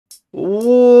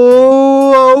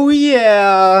Whoa,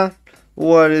 yeah!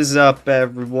 What is up,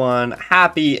 everyone?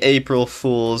 Happy April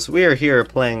Fools. We are here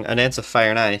playing A Dance of Fire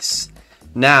and Ice.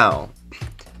 Now,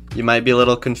 you might be a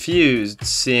little confused,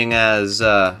 seeing as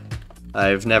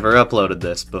I've never uploaded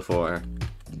this before.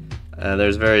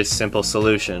 There's a very simple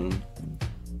solution.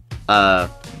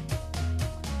 I've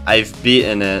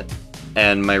beaten it,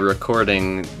 and my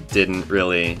recording didn't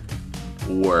really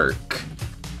work.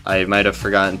 I might have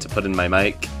forgotten to put in my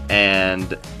mic, and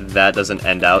that doesn't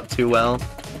end out too well.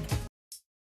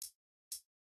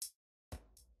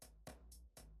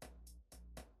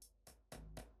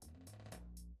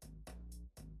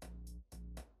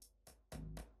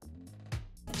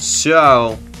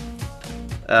 So,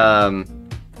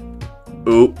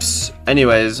 oops.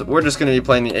 Anyways, we're just gonna be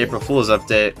playing the April Fool's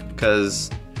update, because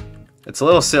it's a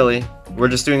little silly. We're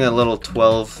just doing a little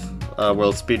 12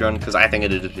 world speedrun, because I think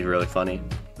it'd just be really funny.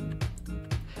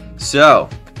 So,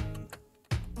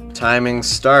 timing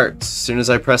starts as soon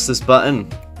as I press this button.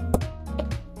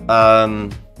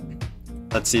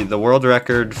 Let's see, the world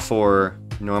record for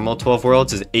normal 12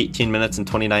 worlds is 18 minutes and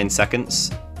 29 seconds.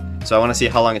 So I want to see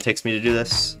how long it takes me to do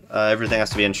this. Everything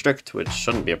has to be in strict, which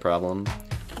shouldn't be a problem.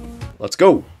 Let's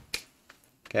go!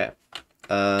 Okay.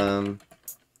 Boom,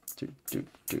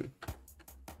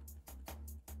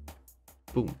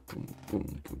 boom,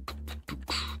 boom, boom.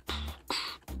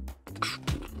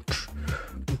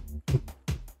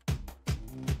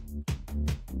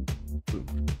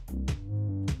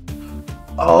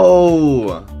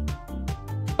 Oh!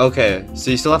 Okay, so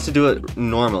you still have to do it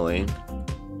normally.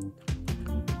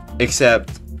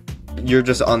 Except, you're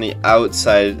just on the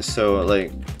outside, so,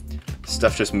 like,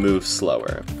 stuff just moves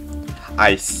slower.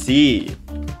 I see!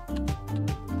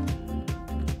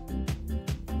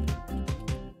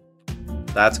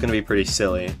 That's gonna be pretty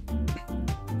silly.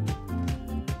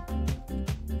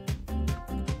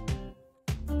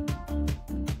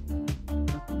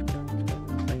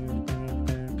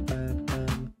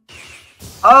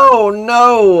 Oh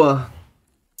no!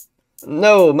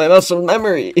 No, my muscle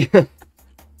memory!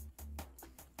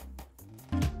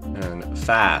 And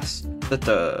fast.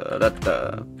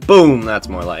 Boom! That's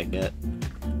more like it.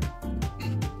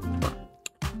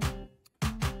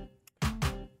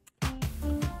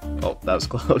 Oh, that was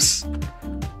close.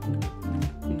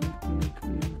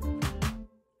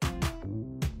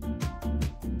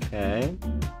 Okay.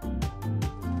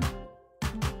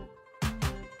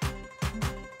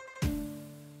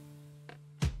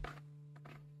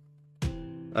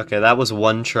 Okay, that was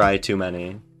one try too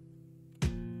many.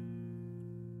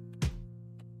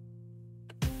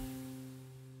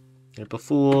 April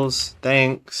Fools,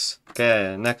 thanks.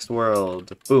 Okay, next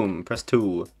world. Boom, press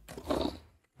 2.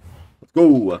 Let's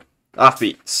go!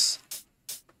 Offbeats.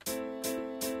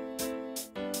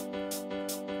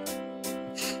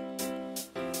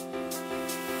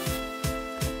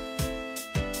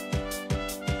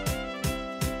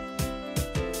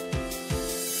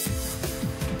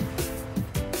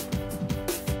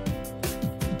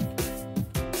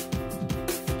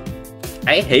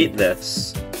 I hate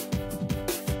this.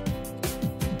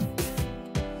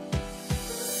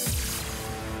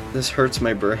 This hurts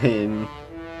my brain.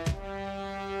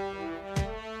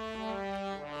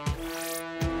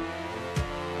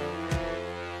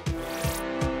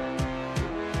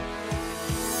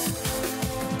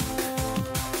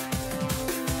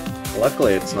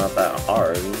 Luckily, it's not that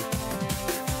hard.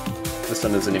 This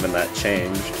one isn't even that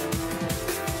changed.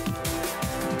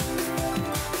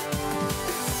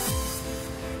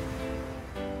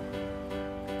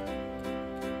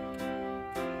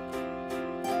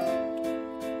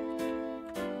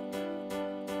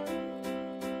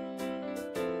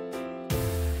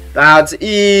 That's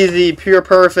easy, pure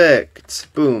perfect.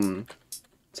 Boom.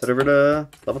 Let's head over to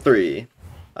level 3.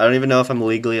 I don't even know if I'm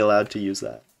legally allowed to use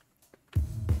that.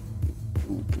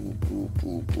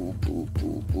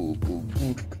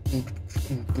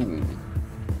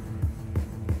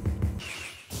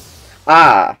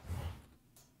 Ah!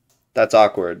 That's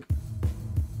awkward.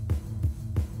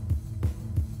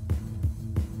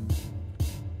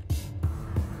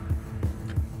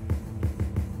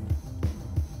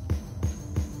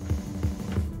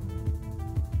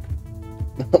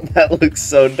 That looks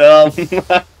so dumb.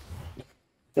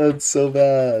 That's so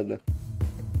bad.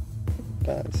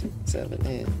 5, 6, 7,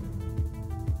 8.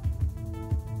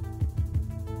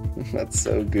 That's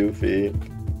so goofy.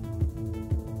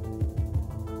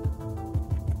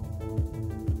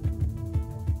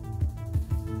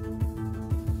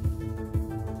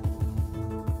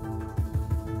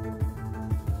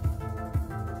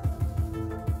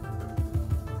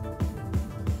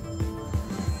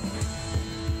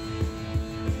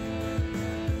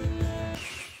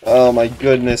 Oh my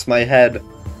goodness, my head.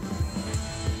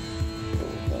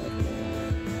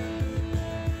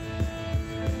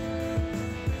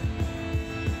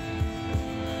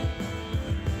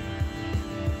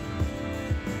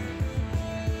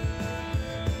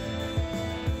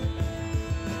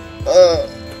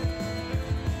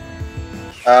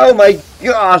 Oh my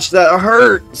gosh, that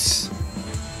hurts!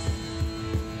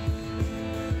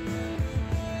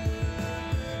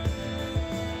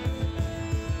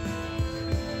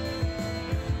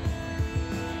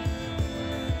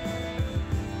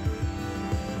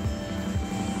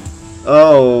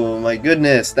 Oh my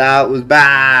goodness, that was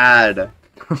bad!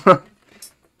 That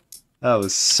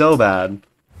was so bad.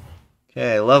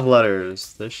 Okay, love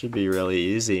letters. This should be really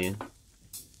easy.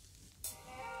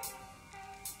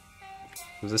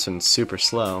 This one's super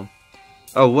slow.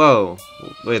 Oh, whoa!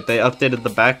 Wait, they updated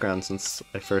the background since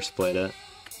I first played it.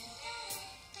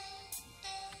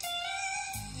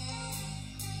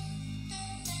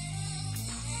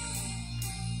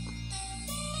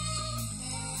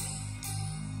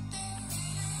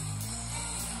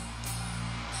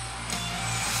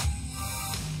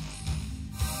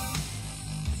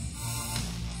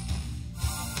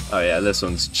 Oh yeah, this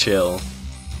one's chill.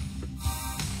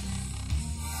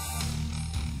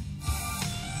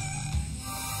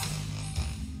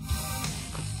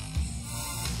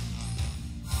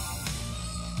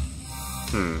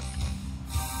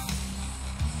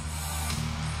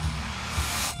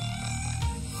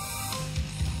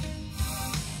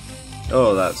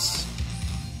 Oh, that's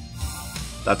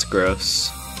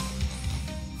gross.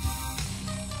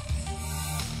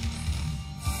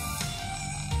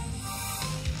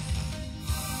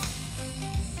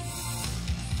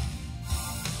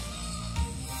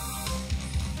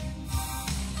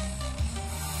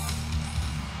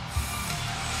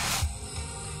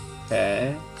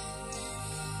 Okay.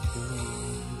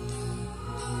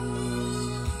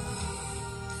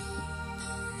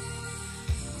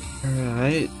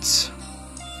 Alright.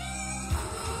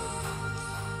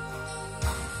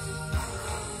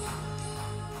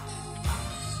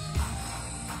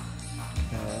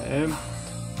 Okay.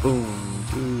 Boom,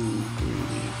 2, 3.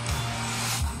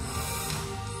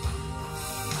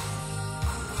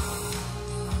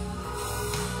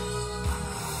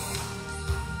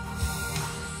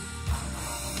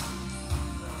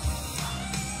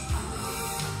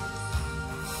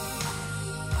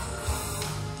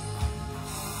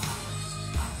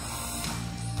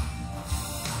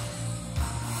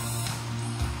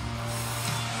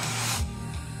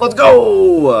 Let's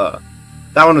go!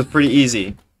 That one was pretty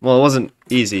easy. Well, it wasn't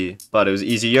easy, but it was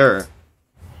easier.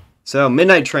 So,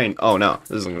 Midnight Train. Oh no,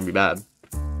 this isn't gonna be bad.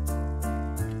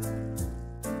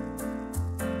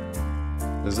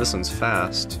 Because this one's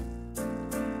fast.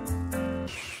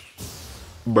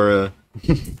 Bruh.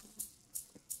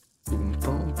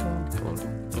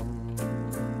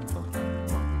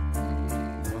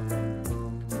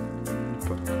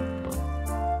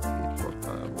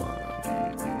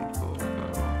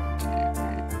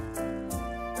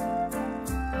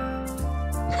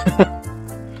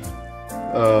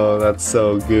 Oh, that's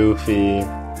so goofy.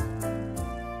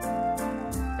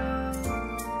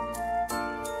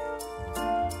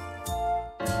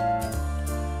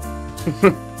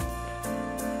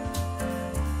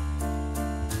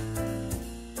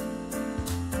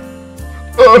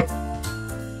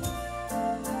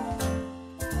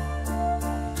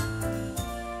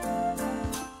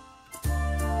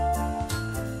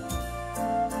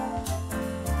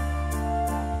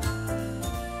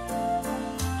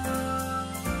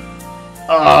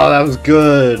 Oh, that was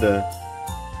good.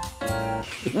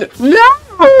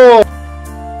 No!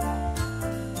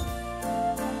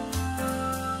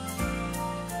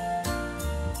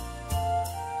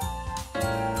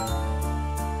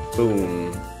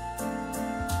 Boom.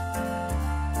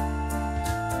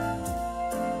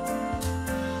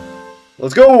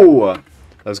 Let's go!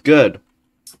 That was good.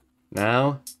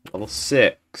 Now, level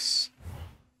 6.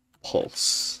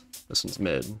 Pulse. This one's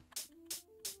mid.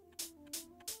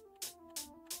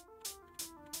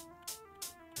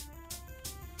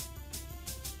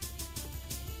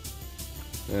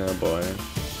 Oh boy.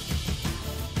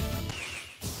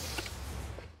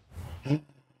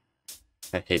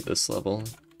 I hate this level.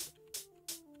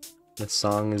 The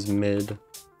song is mid.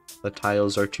 The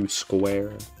tiles are too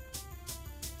square.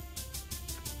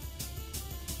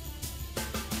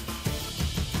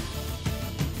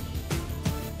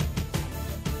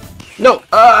 No!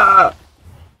 Ah!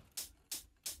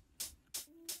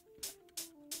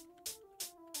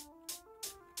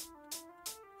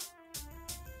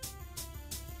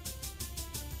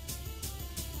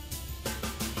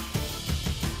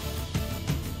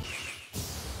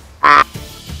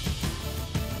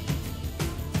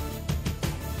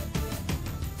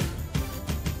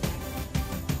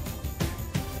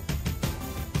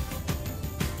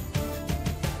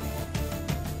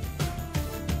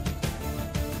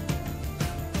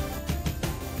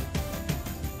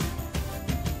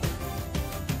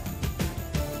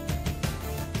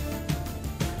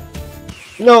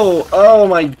 No! Oh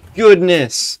my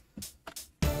goodness!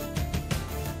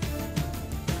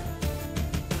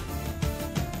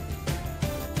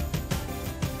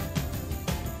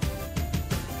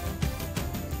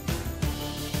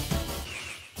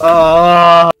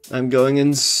 Ah! I'm going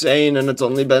insane and it's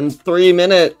only been 3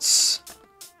 minutes!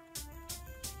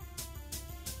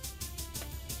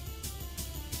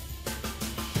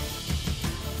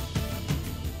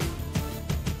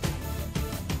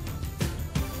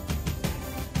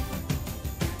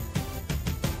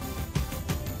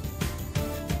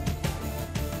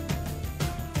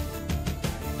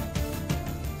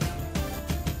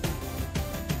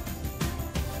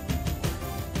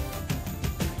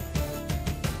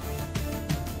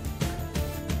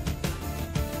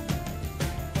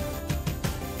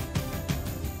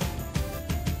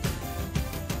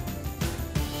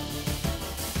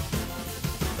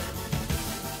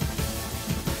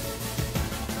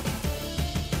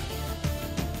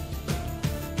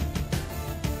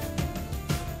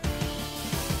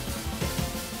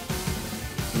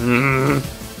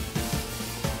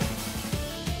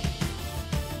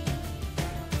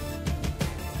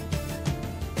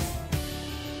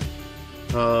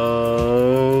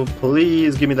 Oh,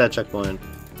 please give me that checkpoint.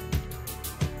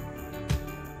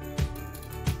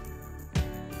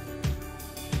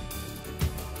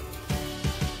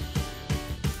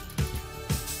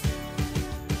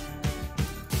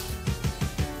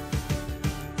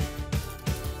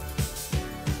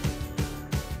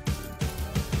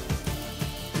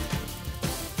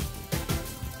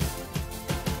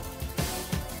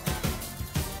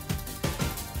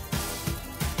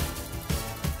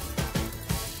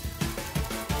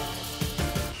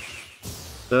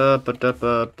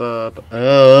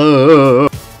 Oh.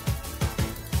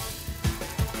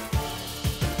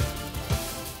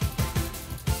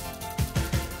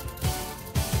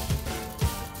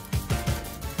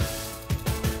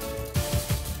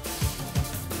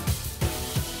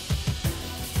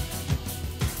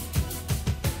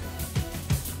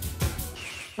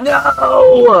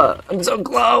 No! I'm so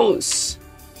close!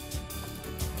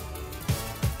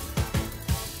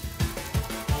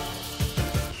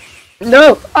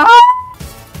 No! Ah!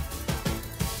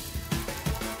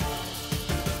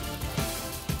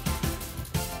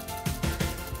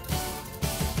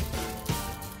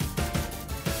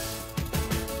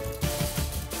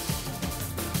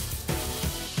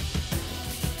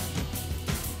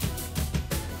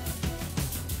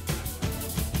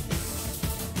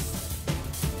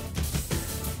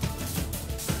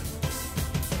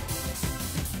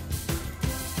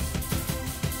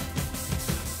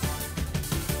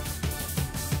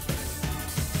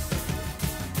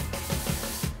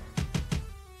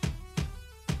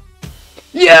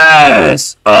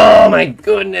 Yes! Oh my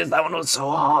goodness, that one was so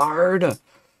hard.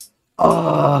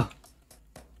 I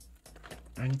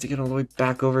need to get all the way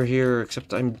back over here,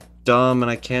 except I'm dumb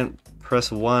and I can't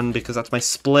press 1 because that's my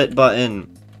split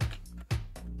button.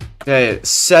 Okay,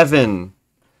 7.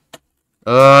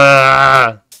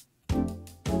 Oh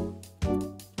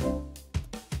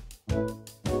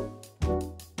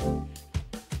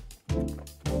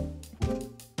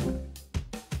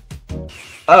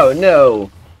no.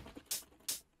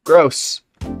 Gross.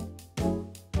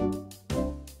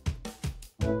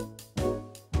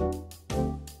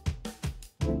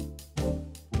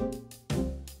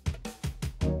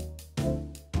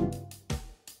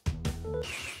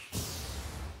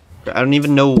 I don't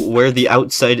even know where the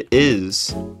outside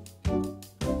is.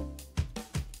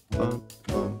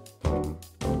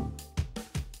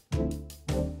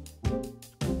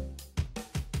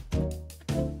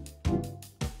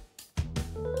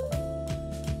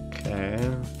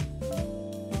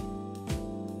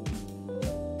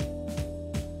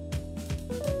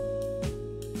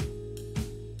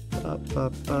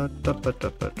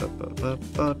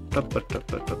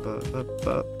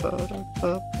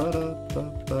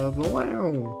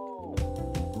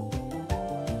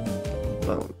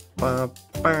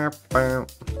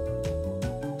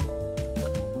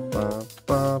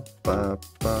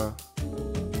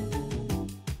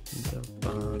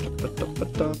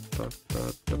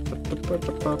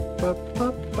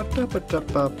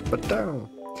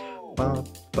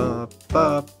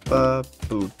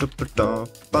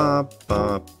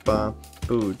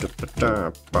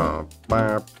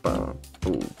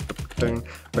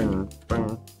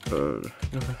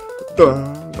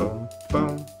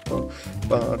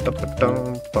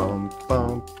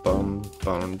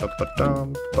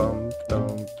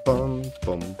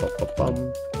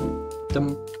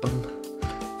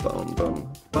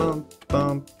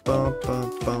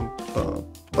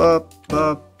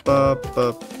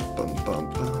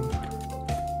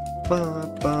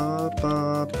 Ba, ba,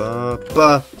 ba, ba,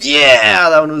 ba. Yeah,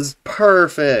 that one was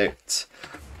perfect.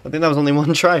 I think that was only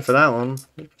one try for that one.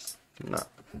 No.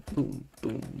 Boom,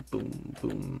 boom, boom,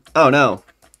 boom. Oh no.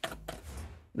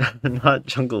 Not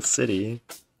Jungle City.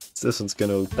 This one's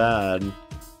gonna look bad.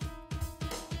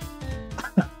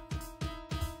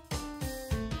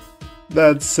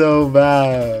 That's so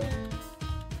bad.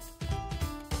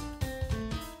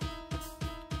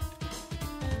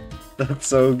 That's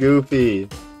so goofy.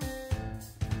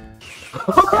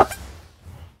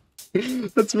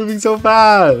 That's moving so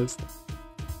fast.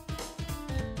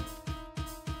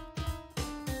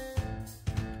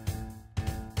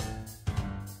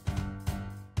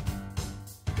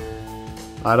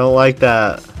 I don't like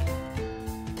that.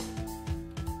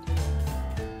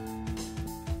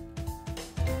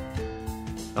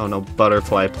 Oh no,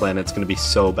 Butterfly Planet's gonna be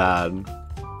so bad.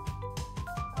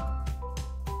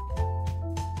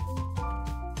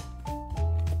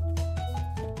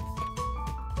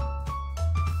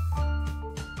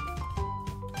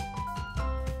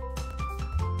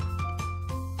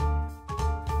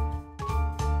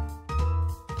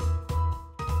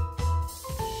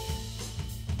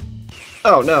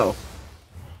 Oh no.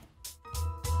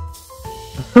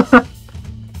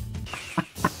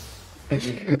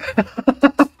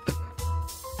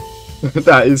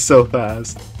 That is so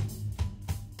fast.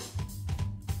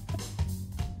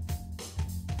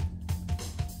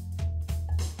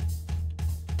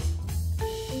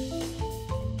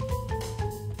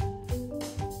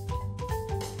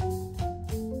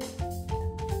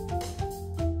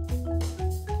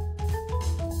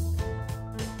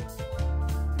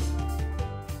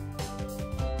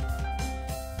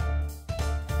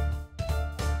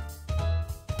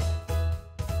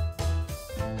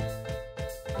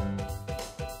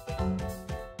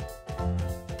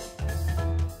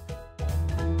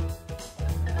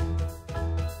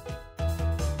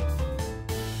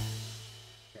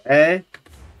 Okay.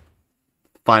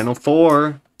 Final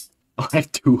four. Oh, I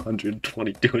have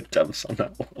 222 attempts on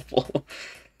that level.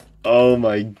 Oh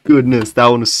my goodness, that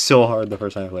one was so hard the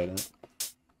first time I played it.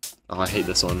 Oh, I hate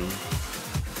this one.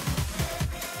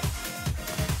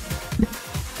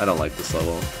 I don't like this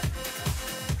level.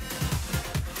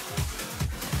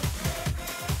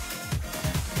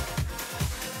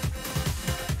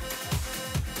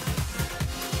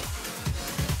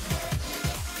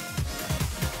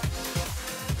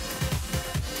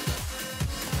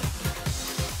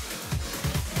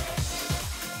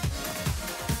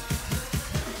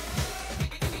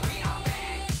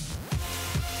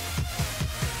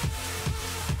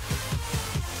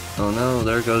 Oh no,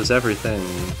 there goes everything.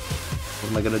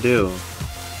 What am I gonna do?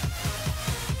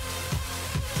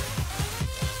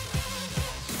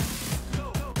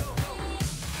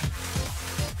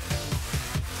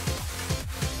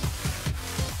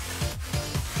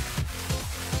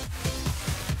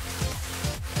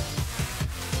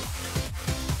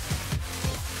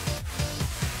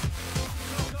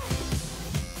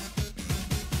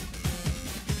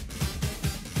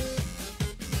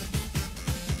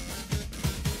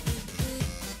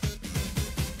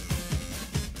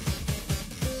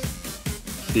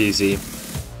 Easy.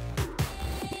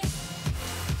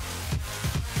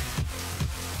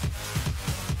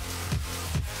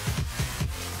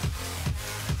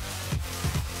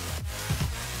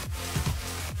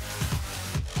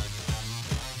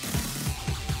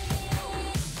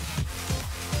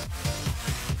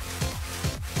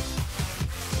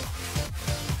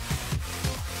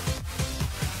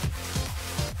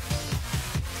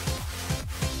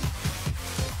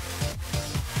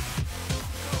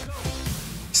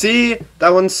 See? That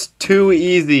one's too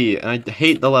easy, and I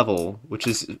hate the level, which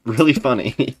is really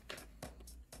funny.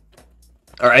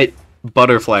 Alright,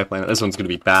 Butterfly Planet. This one's gonna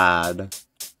be bad.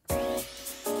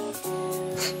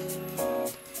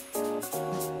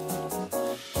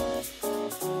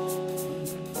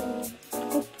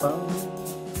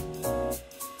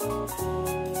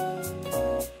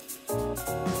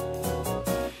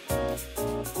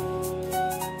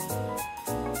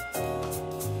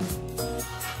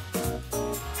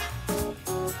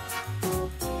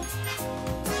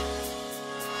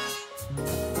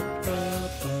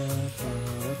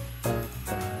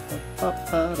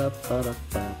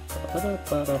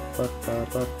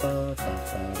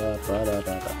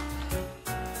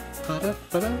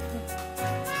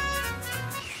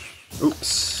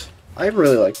 Oops. I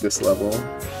really like this level.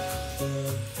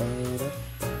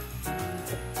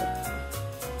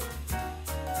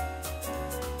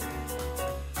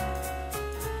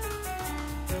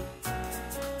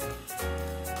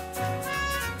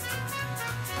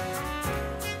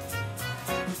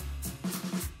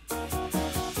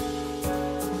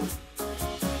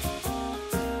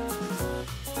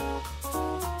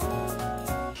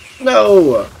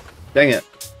 No! Dang it.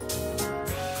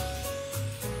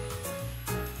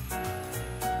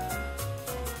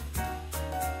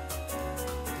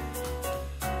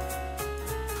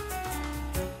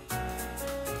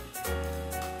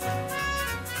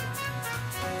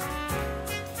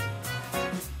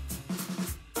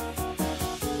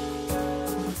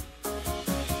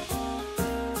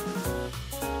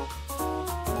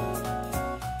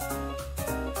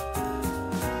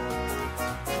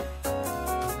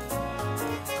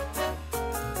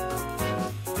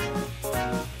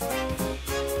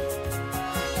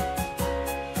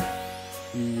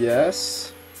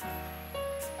 Yes.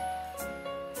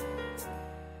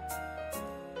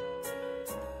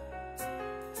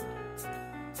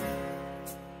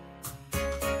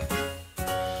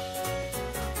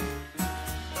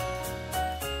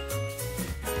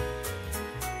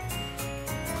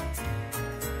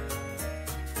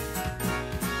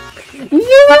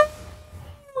 Yeah!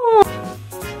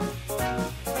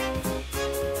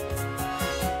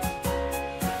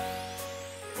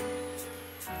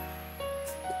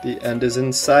 The end is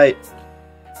in sight.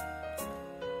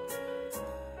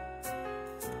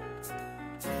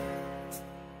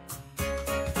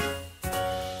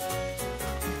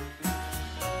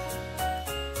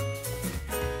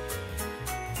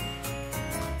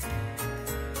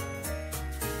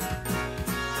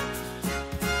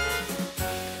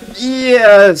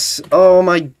 Yes! Oh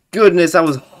my goodness, that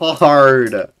was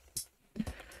hard.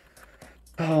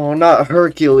 Oh, not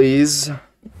Hercules.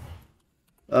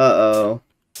 Uh-oh.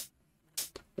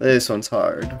 This one's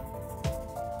hard.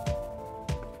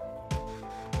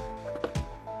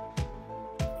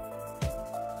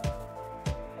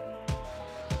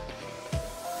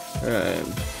 Alright.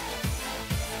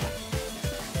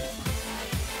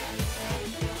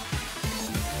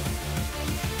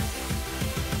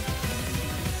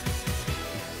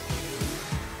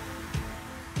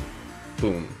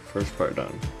 Boom. First part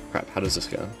done. Crap, how does this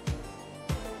go?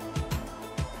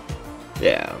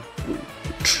 Yeah.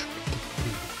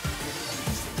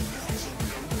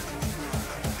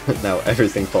 Now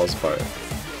everything falls apart.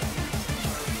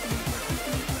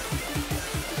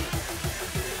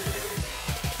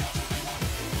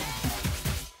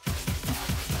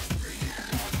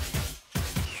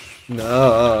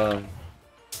 No.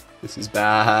 This is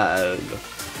bad.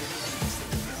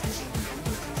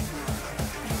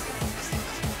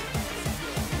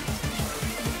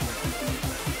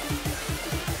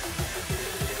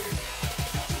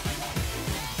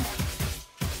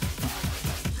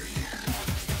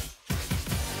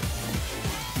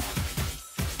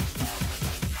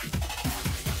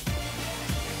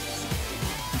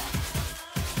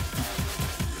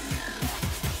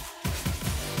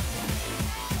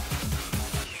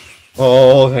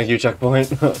 Oh, thank you,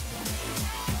 checkpoint. Oh.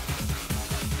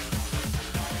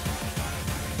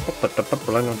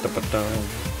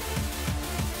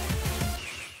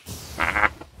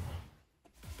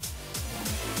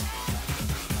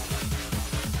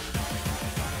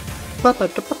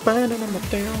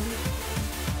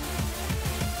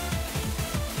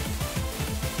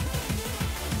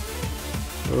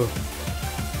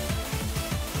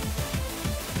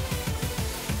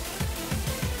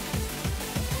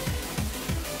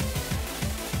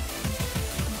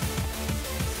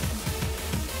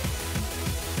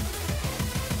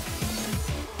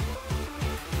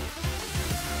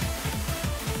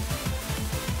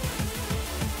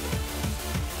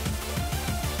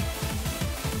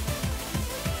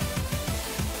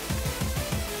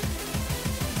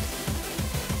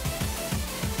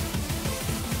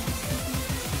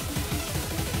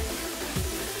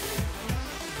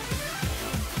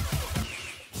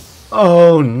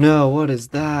 Oh no, what is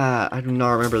that? I do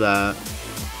not remember that.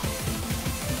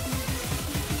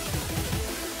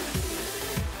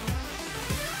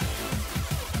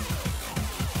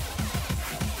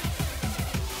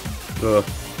 Ugh.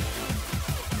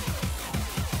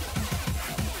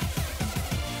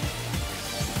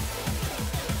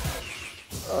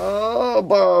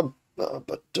 Oh,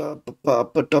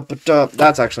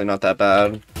 that's actually not that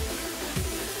bad.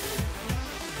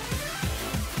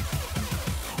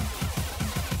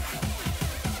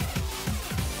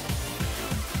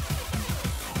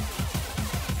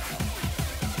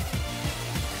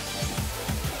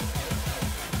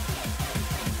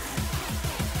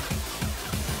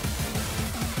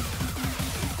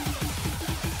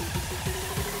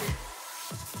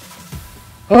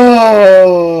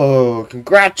 Oh,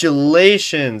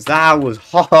 congratulations! That was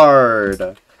hard.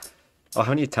 Oh,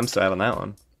 how many attempts do I have on that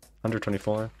one?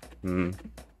 124.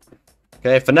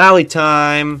 Okay, finale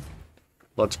time.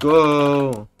 Let's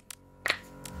go.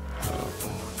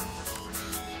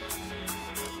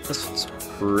 This one's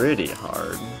pretty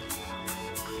hard.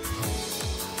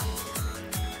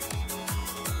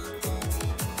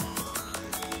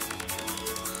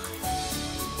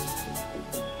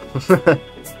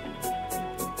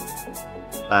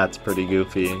 That's pretty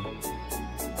goofy.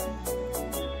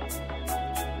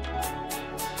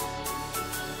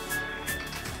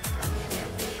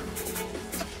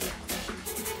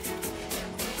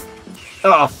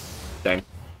 Oh, dang.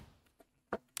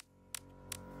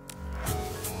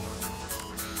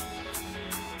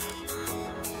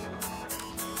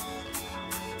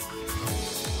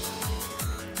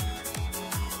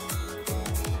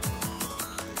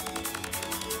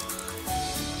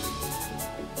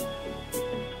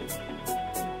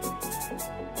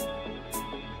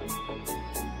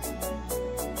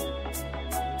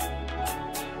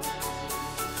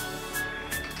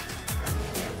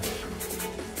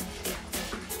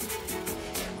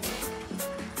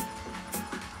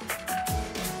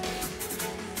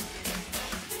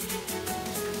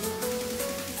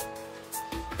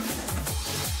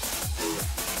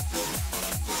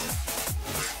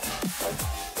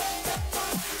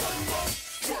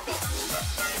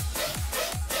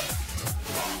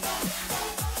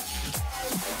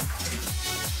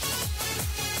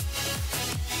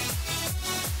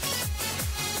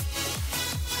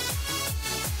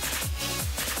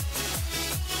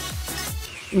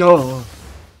 No.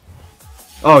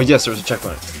 Oh, yes, there was a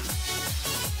checkpoint.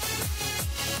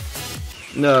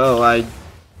 No,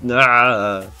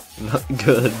 nah, not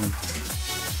good.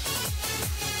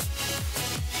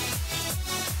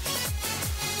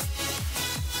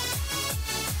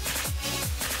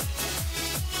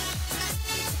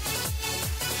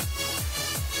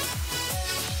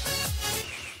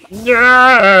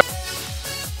 Yeah.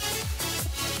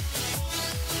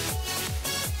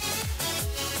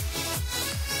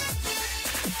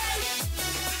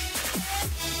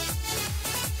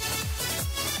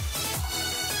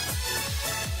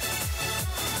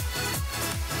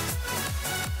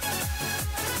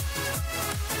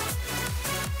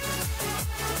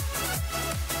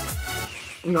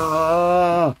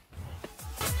 No.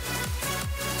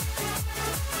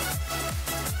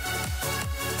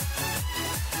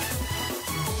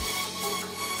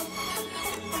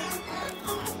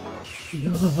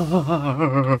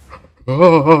 No.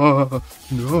 Oh,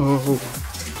 no.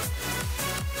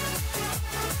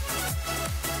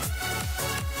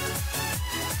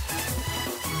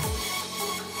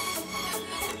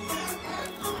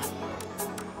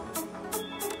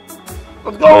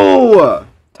 Let's go!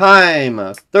 Time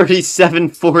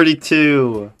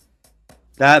 37:42.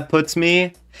 That puts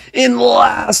me in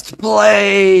last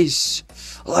place.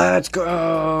 Let's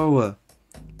go.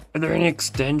 Are there any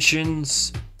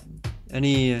extensions?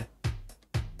 Any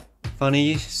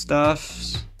funny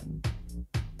stuff?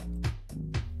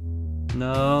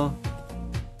 No.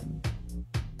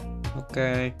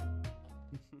 Okay.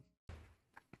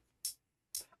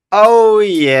 Oh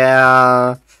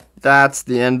yeah. That's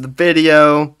the end of the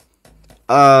video.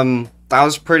 That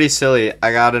was pretty silly.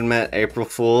 I gotta admit, April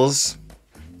Fools.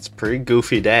 It's a pretty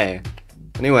goofy day.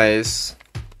 Anyways,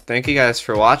 thank you guys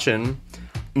for watching.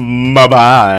 Bye-bye.